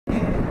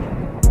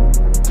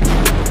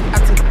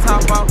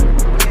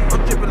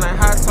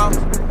sauce.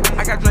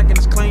 I got drinking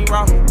this clean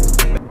raw.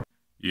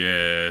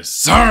 Yes,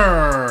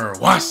 sir.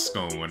 What's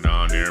going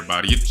on,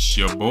 everybody? It's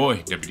your boy,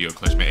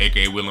 WDLClutch, man,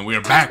 aka Will, and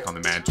we're back on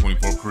the Madden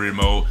 24 career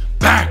mode.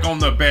 Back on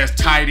the best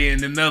tight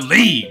end in the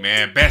league,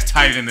 man. Best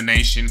tight end in the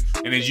nation.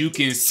 And as you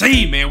can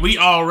see, man, we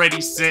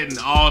already setting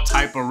all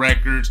type of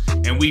records.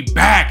 And we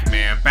back,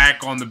 man.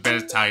 Back on the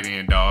best tight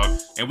end, dog.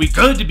 And we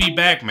good to be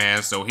back,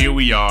 man. So here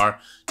we are,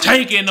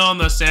 taking on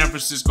the San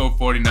Francisco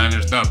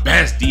 49ers, the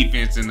best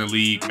defense in the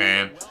league,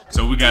 man.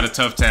 So we got a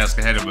tough task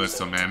ahead of us.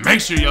 So, man, make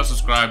sure y'all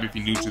subscribe if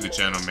you're new to the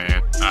channel,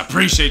 man. I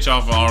appreciate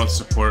y'all for all the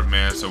support,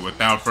 man. So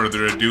without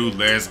further ado,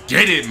 let's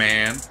get it,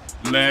 man.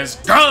 Let's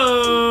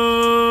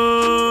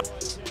go!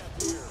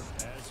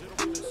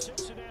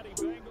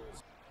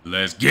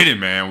 Let's get it,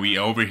 man. We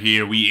over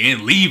here. We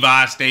in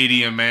Levi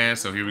Stadium, man.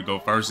 So here we go.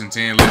 1st and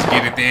 10. Let's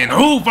get it then.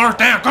 Ooh, first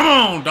down. Come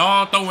on,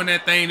 dog. Throwing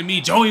that thing to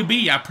me. Joey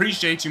B, I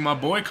appreciate you, my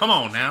boy. Come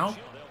on now.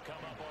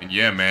 And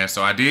yeah, man.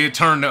 So I did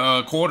turn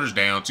the quarters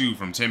down, too,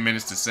 from 10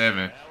 minutes to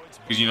 7.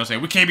 Because, you know what I'm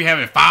saying, we can't be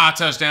having 5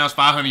 touchdowns,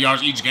 500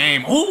 yards each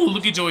game. Ooh,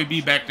 look at Joey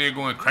B back there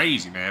going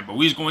crazy, man. But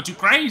we was going too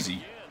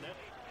crazy.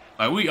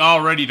 Like, we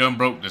already done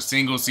broke the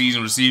single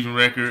season receiving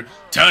record,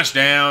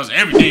 touchdowns,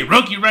 everything,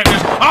 rookie records,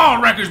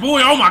 all records,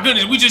 boy. Oh my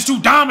goodness, we just too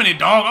dominant,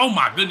 dog. Oh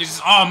my goodness,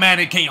 it's all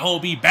Madden can't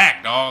hold me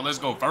back, dog. Let's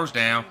go, first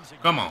down.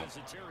 Come on.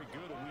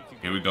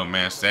 Here we go,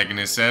 man. 2nd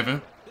and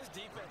 7.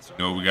 You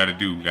know what we gotta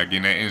do? We gotta get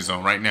in that end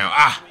zone right now.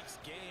 Ah,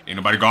 ain't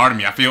nobody guarding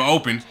me. I feel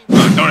open.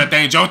 Throw that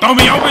thing, Joe. Throw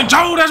me open,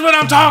 Joe. That's what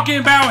I'm talking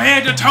about.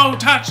 Head to toe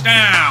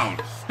touchdown.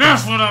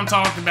 That's what I'm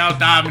talking about,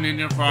 diving in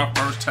there for our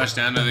first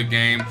touchdown of the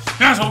game.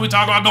 That's what we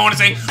talk about, going and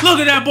say, look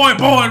at that boy,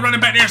 running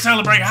back there,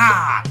 celebrate,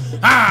 ha, ha,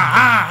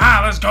 ha,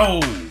 ha, let's go.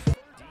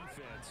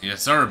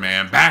 Yes, sir,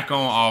 man, back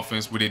on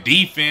offense with the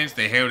defense.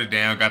 They held it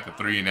down, got the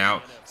 3 and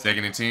out.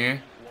 2nd and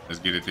 10. Let's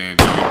get it then.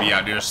 Joey B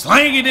out there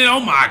slanging it.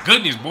 Oh, my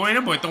goodness, boy,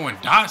 that boy throwing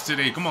dots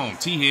today. Come on,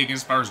 T.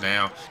 Higgins, first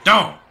down.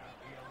 Don't.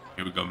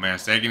 Here we go, man,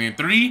 2nd and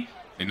 3.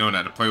 They know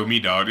not to play with me,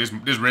 dog.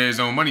 This red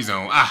zone, money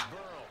zone. Ah.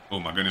 Oh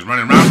my goodness,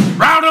 running around.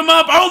 Round him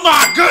up. Oh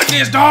my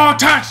goodness, dog.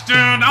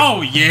 Touchdown.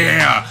 Oh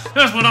yeah.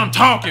 That's what I'm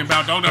talking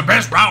about, dog. The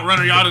best route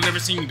runner y'all have ever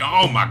seen,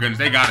 dog. Oh my goodness,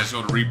 they gotta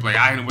show the replay.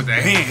 I hit him with the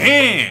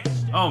hand.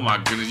 Oh my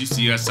goodness, you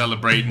see us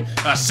celebrating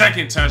a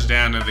 2nd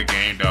touchdown of the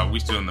game, dog. We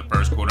still in the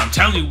 1st quarter. I'm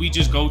telling you, we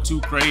just go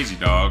too crazy,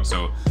 dog.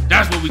 So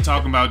that's what we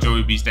talking about.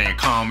 Joey B staying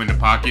calm in the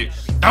pocket,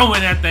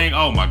 throwing that thing.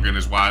 Oh my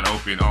goodness, wide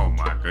open. Oh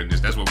my goodness,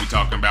 that's what we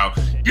talking about.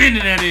 Getting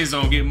in that end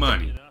zone, get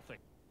money.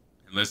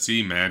 Let's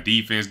see, man.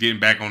 Defense getting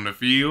back on the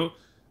field.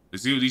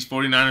 Let's see what these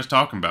 49ers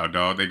talking about,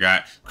 dog. They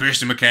got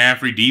Christian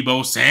McCaffrey,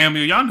 Debo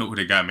Samuel. Y'all know who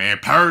they got, man.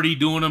 Purdy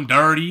doing them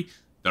dirty.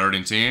 3rd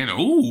and 10.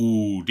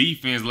 Ooh,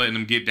 defense letting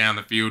them get down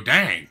the field.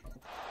 Dang.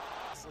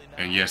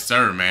 And yes,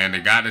 sir, man. They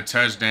got the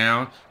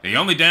touchdown. They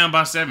only down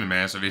by 7,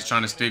 man. So they're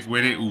trying to stick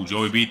with it. Ooh,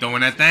 Joey B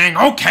throwing that thing.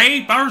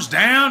 Okay, 1st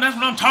down. That's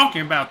what I'm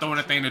talking about. Throwing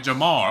that thing to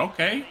Jamar.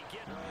 Okay.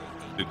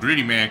 The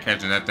gritty man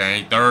catching that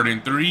thing. 3rd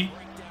and 3.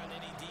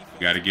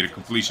 Got to get a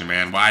completion,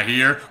 man. Why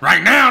here?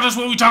 Right now, that's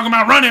what we talking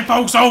about. Running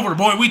folks over,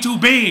 boy. We too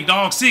big,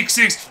 dog.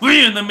 6'6".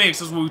 We in the mix.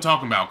 That's what we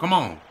talking about. Come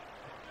on.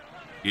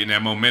 Getting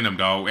that momentum,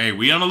 dog. Hey,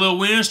 we on a little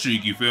win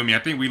streak, you feel me? I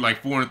think we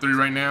like 4 and 3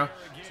 right now.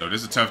 So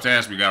this is a tough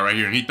task we got right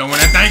here. And he throwing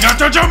that thing up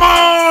to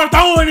Jamar.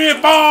 Throwing it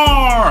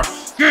far.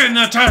 Getting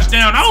a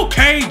touchdown.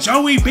 Okay,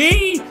 Joey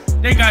B.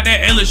 They got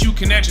that LSU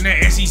connection,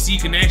 that SEC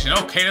connection.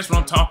 Okay, that's what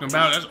I'm talking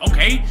about. That's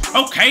okay.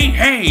 Okay,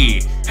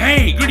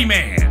 hey, gritty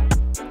man.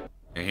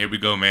 And here we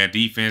go, man.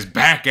 Defense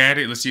back at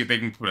it. Let's see if they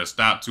can put a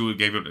stop to it.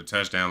 Gave up the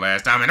touchdown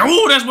last time. And,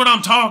 oh, that's what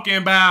I'm talking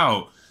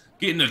about.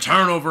 Getting the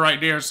turnover right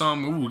there or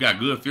something. Ooh, we got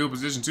good field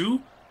position,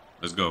 too.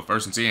 Let's go.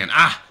 1st and 10.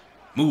 Ah,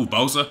 move,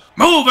 Bosa.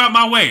 Move out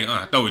my way.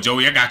 Throw it,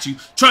 Joey. I got you.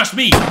 Trust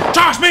me.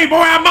 Trust me, boy.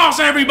 I moss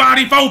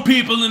everybody. 4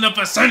 people in the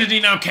vicinity.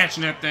 Now I'm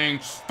catching that thing.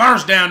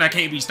 1st down. That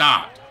can't be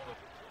stopped.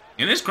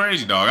 And it's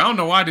crazy, dog. I don't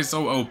know why this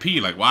so OP.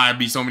 Like, why it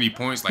be so many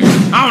points? Like,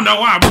 I don't know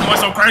why we're going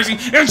so crazy.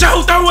 And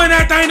Joe throwing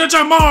that thing to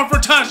Jamar for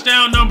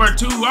touchdown number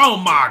 2. Oh,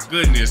 my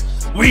goodness.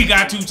 We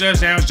got 2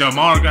 touchdowns.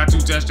 Jamar got 2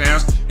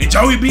 touchdowns. And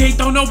Joey B ain't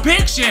throw no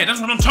picks yet.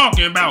 That's what I'm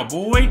talking about,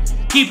 boy.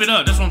 Keep it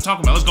up. That's what I'm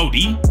talking about. Let's go,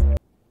 D.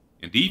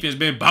 And defense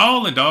been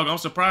balling, dog. I'm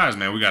surprised,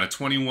 man. We got a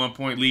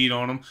 21-point lead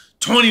on them.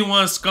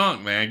 21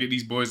 skunk, man. Get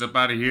these boys up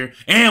out of here.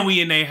 And we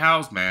in their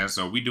house, man.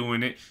 So we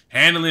doing it.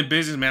 Handling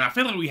business, man. I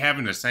feel like we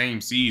having the same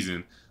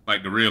season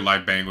like the real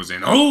life Bengals.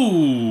 And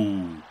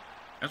oh,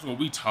 that's what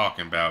we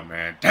talking about,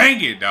 man.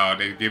 Dang it, dog.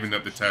 They giving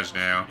up the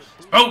touchdown.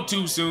 Spoke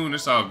too soon.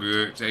 It's all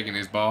good. Taking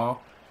his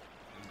ball.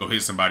 Let's go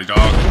hit somebody, dog.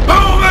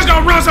 Boom, let's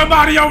go run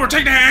somebody over.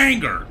 Take that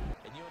anger.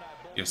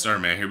 Yes, sir,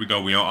 man. Here we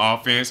go. We on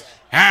offense.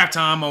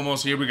 Halftime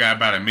almost here. We got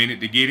about a minute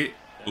to get it.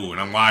 Ooh,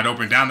 and I'm wide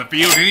open down the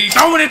field. And he's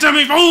throwing it to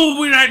me. Ooh,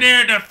 we right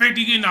there at the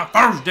 50 getting the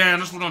 1st down.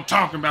 That's what I'm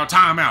talking about.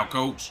 Timeout,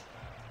 coach.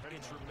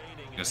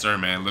 Yes, sir,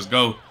 man. Let's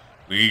go.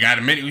 We got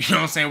a minute, you know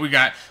what I'm saying?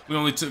 We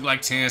only took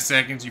like 10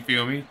 seconds, you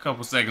feel me? A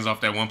couple seconds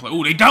off that one play.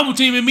 Ooh, they double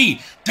teaming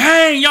me.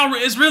 Dang, y'all,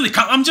 it's really,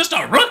 I'm just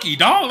a rookie,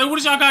 dog. Like,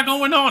 what y'all got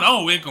going on?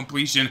 Oh,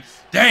 incompletion.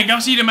 Dang, y'all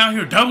see them out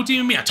here double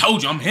teaming me? I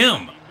told you, I'm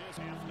him.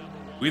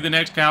 We the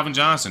next Calvin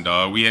Johnson,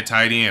 dog. We at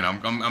tight end.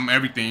 I'm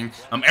everything.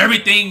 I'm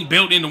everything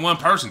built into one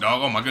person,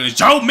 dog. Oh my goodness.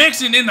 Joe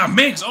Mixon in the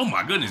mix. Oh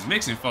my goodness,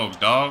 Mixon, folks,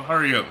 dog.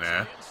 Hurry up,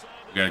 man.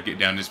 We gotta get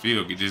down this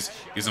field. Get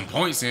some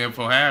points in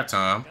for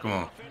halftime.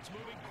 Come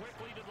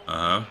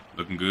on.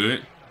 Looking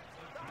good.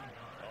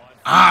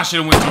 I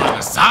should have went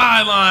towards the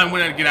sideline. We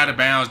had to get out of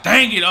bounds.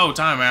 Dang it. Oh,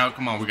 timeout.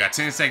 Come on. We got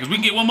 10 seconds. We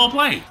can get one more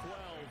play.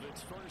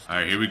 All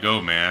right, here we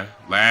go, man.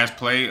 Last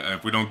play.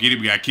 If we don't get it,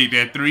 we got to kick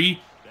that 3.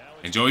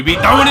 And Joey B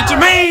throwing it to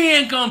me.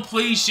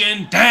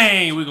 Incompletion.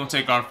 Dang, we're going to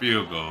take our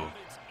field goal.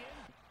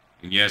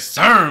 And yes,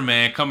 sir,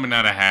 man. Coming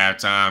out of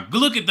halftime.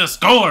 Look at the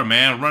score,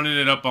 man. Running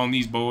it up on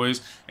these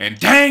boys. And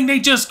dang, they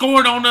just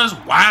scored on us.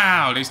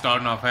 Wow. They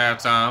starting off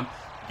halftime.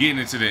 Getting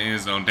into the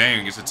end zone.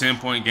 Dang, it's a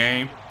 10-point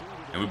game.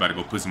 And we about to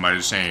go put somebody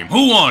to shame.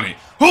 Who want it?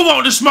 Who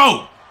want the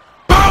smoke?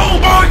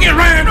 Boom, boy, get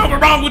ran over.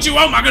 Wrong with you.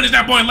 Oh, my goodness,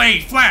 that boy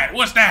laid flat.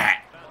 What's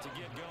that?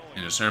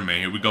 And yes, sir, man.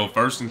 Here we go.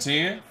 1st and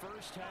 10.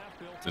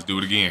 Let's do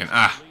it again.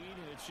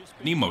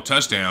 Need more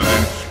touchdowns.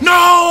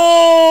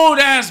 No,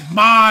 that's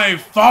my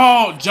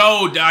fault,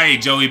 Joe. Hey,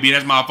 Joey B,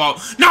 that's my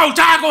fault. No,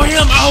 tackle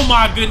him. Oh,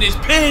 my goodness.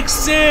 Pick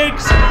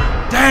 6.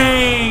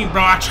 Dang,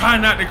 bro. I try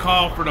not to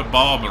call for the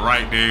ball, but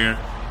right there,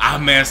 I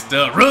messed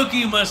up.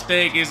 Rookie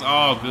mistake. It's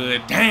all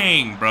good.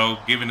 Dang, bro.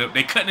 Giving up.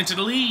 They cutting into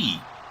the lead.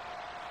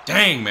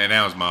 Dang, man.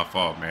 That was my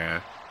fault,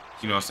 man.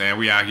 You know what I'm saying?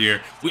 We out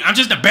here. I'm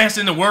just the best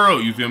in the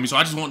world, you feel me? So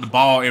I just want the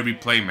ball every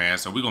play, man.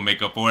 So we're going to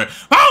make up for it.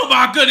 Oh,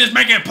 my goodness.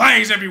 Making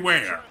plays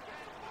everywhere.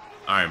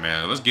 All right,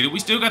 man. Let's get it. We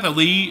still got the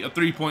lead, a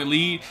 3-point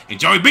lead. And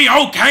Joey B,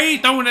 okay,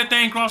 throwing that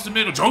thing across the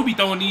middle. Joey B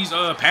throwing these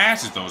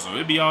passes, though, so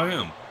it'd be all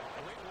him.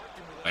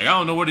 Like, I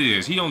don't know what it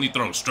is. He only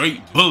throws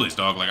straight bullets,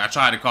 dog. Like, I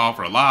tried to call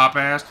for a lob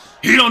pass.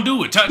 He don't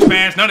do it. Touch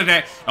pass, none of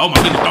that. Oh, my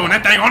goodness, throwing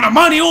that thing on the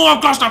money. Oh,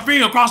 across the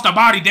field, across the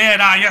body,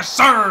 dead eye. Yes,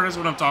 sir. That's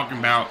what I'm talking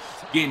about.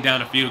 Getting down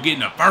the field,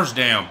 getting a first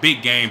down.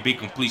 Big game, big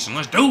completion.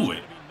 Let's do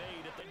it.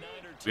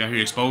 We out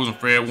here exposing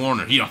Fred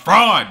Warner. He a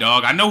fraud,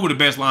 dog. I know who the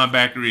best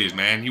linebacker is,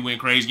 man. He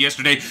went crazy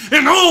yesterday.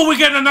 And, oh, we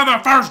getting another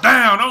first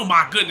down. Oh,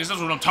 my goodness. That's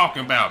what I'm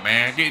talking about,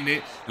 man. Getting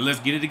it. And let's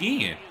get it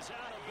again.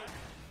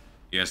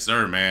 Yes,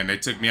 sir, man. They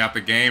took me out the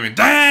game. And,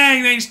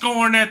 dang, they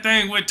scoring that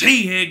thing with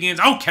T.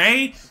 Higgins.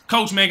 Okay.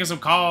 Coach making some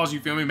calls,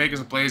 you feel me? Making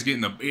some plays,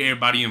 getting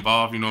everybody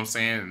involved, you know what I'm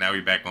saying? And now we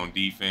back on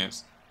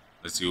defense.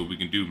 Let's see what we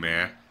can do,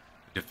 man.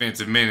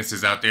 Defensive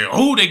menaces out there.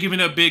 Oh, they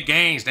giving up big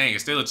gains. Dang,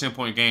 it's still a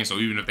 10-point game, so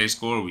even if they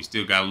score, we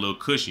still got a little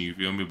cushion, you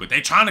feel me? But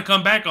they trying to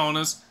come back on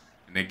us,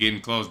 and they're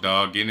getting close,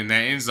 dog. Getting in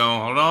that end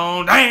zone. Hold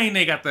on. Dang,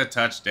 they got that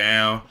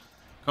touchdown.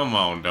 Come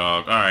on,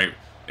 dog. All right.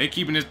 They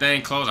keeping this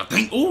thing close. I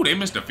think, oh, they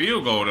missed a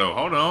field goal, though.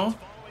 Hold on.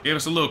 Gave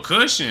us a little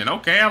cushion.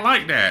 Okay, I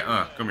like that.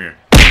 Come here.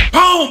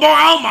 Boom, boy.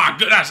 Oh, my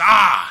goodness.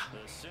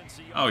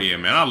 Oh, yeah,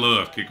 man. I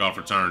love kickoff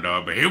return,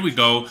 dog. But here we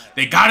go.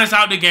 They got us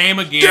out the game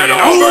again. Get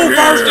over here.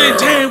 1st and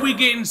 10. We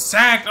getting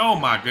sacked. Oh,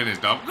 my goodness,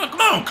 dog.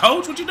 Come on,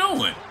 coach. What you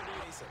doing?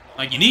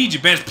 Like, you need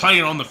your best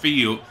player on the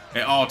field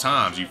at all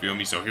times. You feel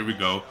me? So here we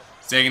go.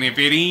 2nd and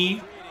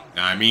 15.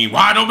 I mean,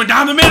 wide open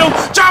down the middle.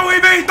 Joey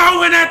B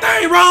throwing that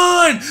thing.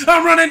 Run.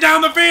 I'm running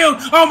down the field.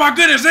 Oh, my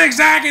goodness.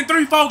 Zigzagging.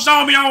 3 folks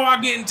on me. Oh,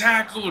 I'm getting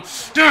tackled.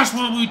 That's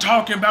what we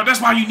talking about. That's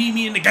why you need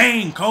me in the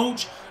game,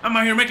 coach. I'm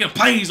out here making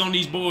plays on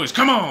these boys.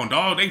 Come on,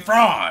 dog. They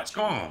frauds.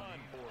 Come on.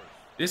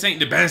 This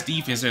ain't the best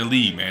defense in the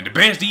league, man. The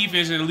best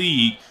defense in the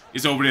league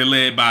is over there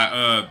led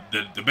by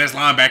the best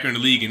linebacker in the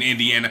league in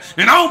Indiana.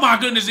 And, oh, my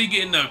goodness, he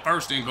getting the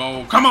 1st and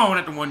goal. Come on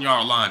at the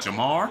 1-yard line,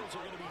 Jamar.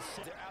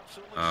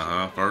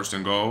 1st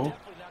and goal.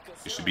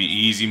 It should be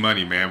easy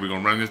money, man. We're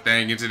going to run this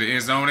thing into the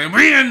end zone, and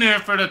we're in there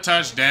for the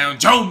touchdown.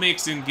 Joe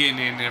Mixon getting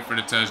in there for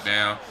the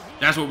touchdown.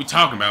 That's what we're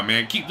talking about,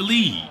 man. Keep the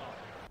lead.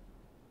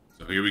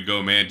 So here we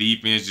go, man.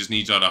 Defense just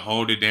needs y'all to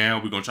hold it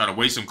down. We're going to try to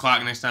waste some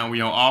clock next time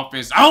we on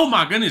offense. Oh,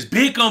 my goodness.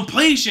 Big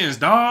completions,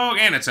 dog.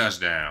 And a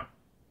touchdown.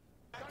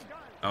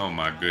 Oh,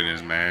 my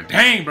goodness, man.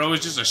 Dang, bro.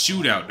 It's just a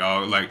shootout,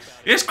 dog. Like,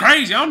 it's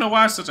crazy. I don't know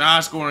why it's such a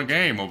high-scoring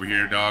game over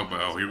here, dog.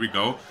 But, oh, here we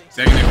go.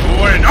 2nd and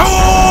 4. And,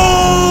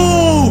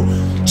 oh!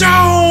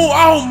 Joe!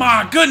 Oh,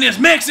 my goodness.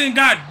 Mixon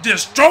got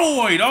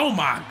destroyed. Oh,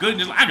 my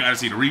goodness. I got to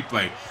see the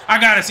replay. I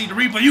got to see the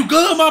replay. You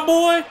good, my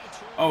boy?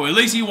 Oh, at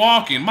least he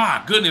walking.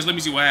 My goodness. Let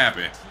me see what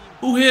happened.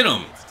 Who hit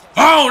him?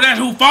 Oh, that's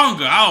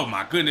Hufanga. Oh,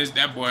 my goodness.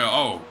 That boy.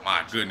 Oh,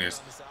 my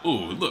goodness. Ooh,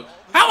 look.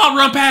 How I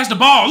run past the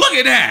ball? Look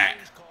at that.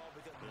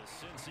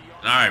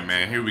 All right,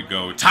 man. Here we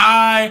go.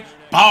 Tie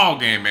ball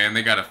game, man.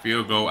 They got a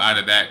field goal out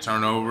of that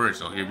turnover.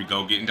 So here we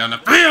go. Getting down the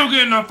field.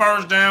 Getting the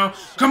 1st down.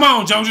 Come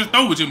on, Joe. Just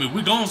throw it to me.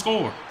 We going to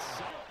score.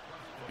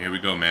 Here we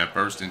go, man.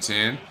 1st and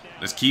 10.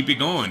 Let's keep it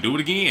going. Do it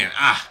again.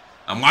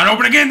 I'm wide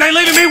open again. They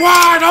leaving me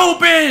wide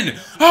open.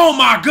 Oh,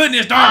 my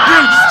goodness, dog.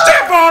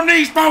 Step on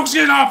these folks.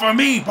 Get off of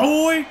me,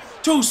 boy.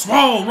 Too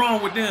swole.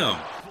 Wrong with them.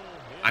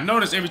 I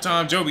notice every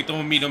time Joe be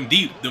throwing me them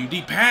deep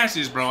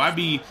passes, bro, I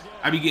be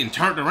getting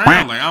turned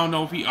around. Like, I don't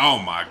know if he... Oh,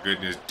 my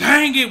goodness.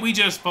 Dang it. We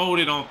just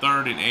folded on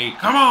 3rd and 8.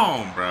 Come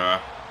on, bro.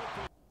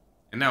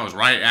 And that was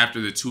right after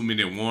the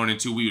 2-minute warning,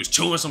 too. We was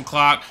chewing some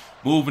clock,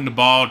 moving the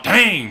ball.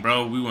 Dang,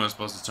 bro. We weren't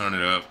supposed to turn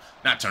it up.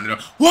 Not turn it up.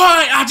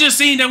 What? I just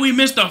seen that we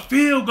missed a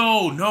field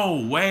goal.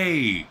 No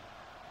way.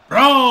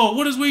 Bro,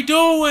 what is we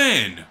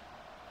doing?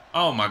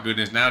 Oh, my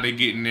goodness. Now they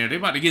getting there. They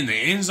about to get in the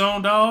end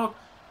zone, dog.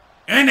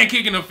 And they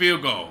kicking a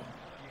field goal.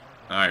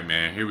 All right,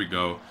 man. Here we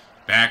go.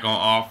 Back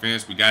on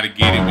offense. We got to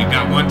get it. We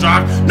got one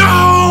drive. No!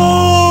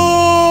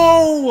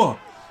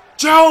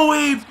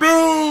 Joey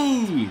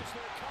B!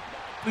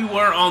 We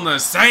were on the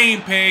same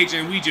page,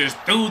 and we just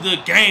threw the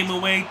game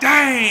away.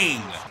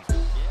 Dang!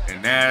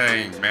 And that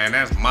ain't, man,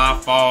 that's my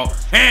fault.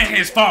 And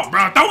his fault,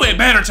 bro. Throw it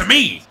better to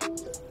me.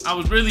 I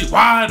was really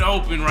wide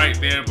open right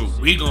there, but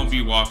we gonna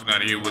be walking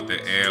out of here with the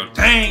L.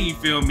 Dang, you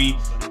feel me?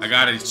 I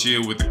gotta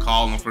chill with the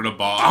calling for the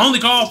ball. I only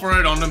call for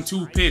it on them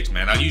 2 picks,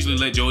 man. I usually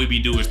let Joey B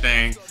do his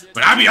thing,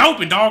 but I be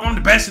open, dog. I'm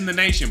the best in the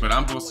nation, but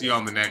I'm gonna see you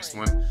on the next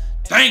one.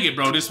 Dang it,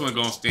 bro. This one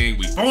gonna sting.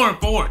 We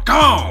 4-4.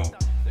 Come on.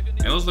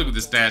 And let's look at the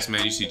stats,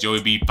 man. You see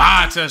Joey B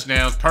 5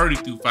 touchdowns. Purdy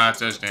threw 5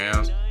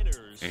 touchdowns.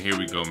 And here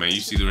we go, man.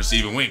 You see the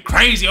receiver went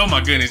crazy. Oh,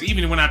 my goodness.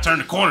 Even when I turn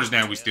the corners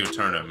down, we still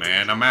turn up,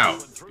 man. I'm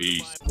out.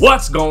 Peace.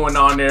 What's going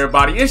on,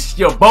 everybody? It's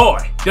your boy,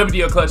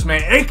 WDLClutch,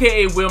 man,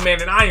 a.k.a. Will,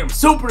 man, and I am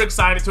super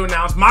excited to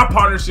announce my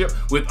partnership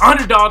with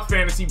Underdog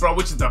Fantasy, bro,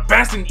 which is the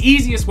best and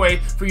easiest way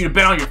for you to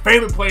bet on your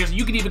favorite players.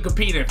 You can even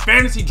compete in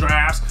fantasy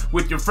drafts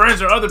with your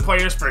friends or other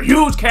players for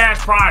huge cash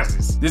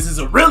prizes. This is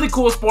a really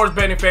cool sports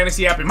betting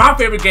fantasy app, and my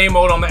favorite game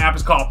mode on the app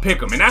is called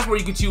Pick'em, and that's where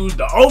you can choose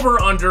the over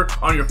or under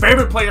on your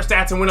favorite player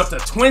stats and win up to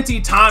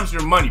 20 times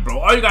your money, bro.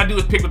 All you gotta do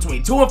is pick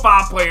between 2 and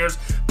 5 players,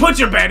 put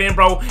your bet in,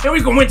 bro, and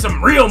we can win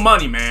some real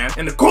money, man.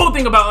 And the cool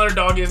thing about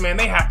Underdog is, man,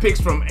 they have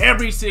picks from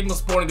every single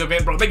sporting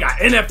event, bro. They got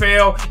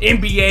NFL,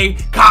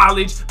 NBA,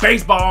 college,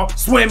 baseball,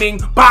 swimming,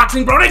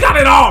 boxing, bro. They got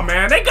it all,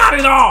 man. They got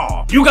it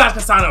all. You guys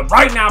can sign up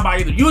right now by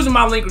either using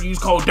my link or use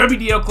code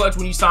WDLClutch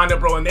when you sign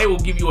up, bro, and they will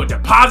give you a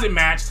deposit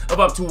match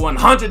of up to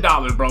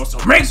 $100, bro. So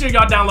make sure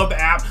y'all download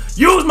the app,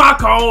 use my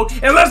code,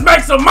 and let's make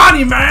some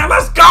money, man.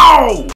 Let's go.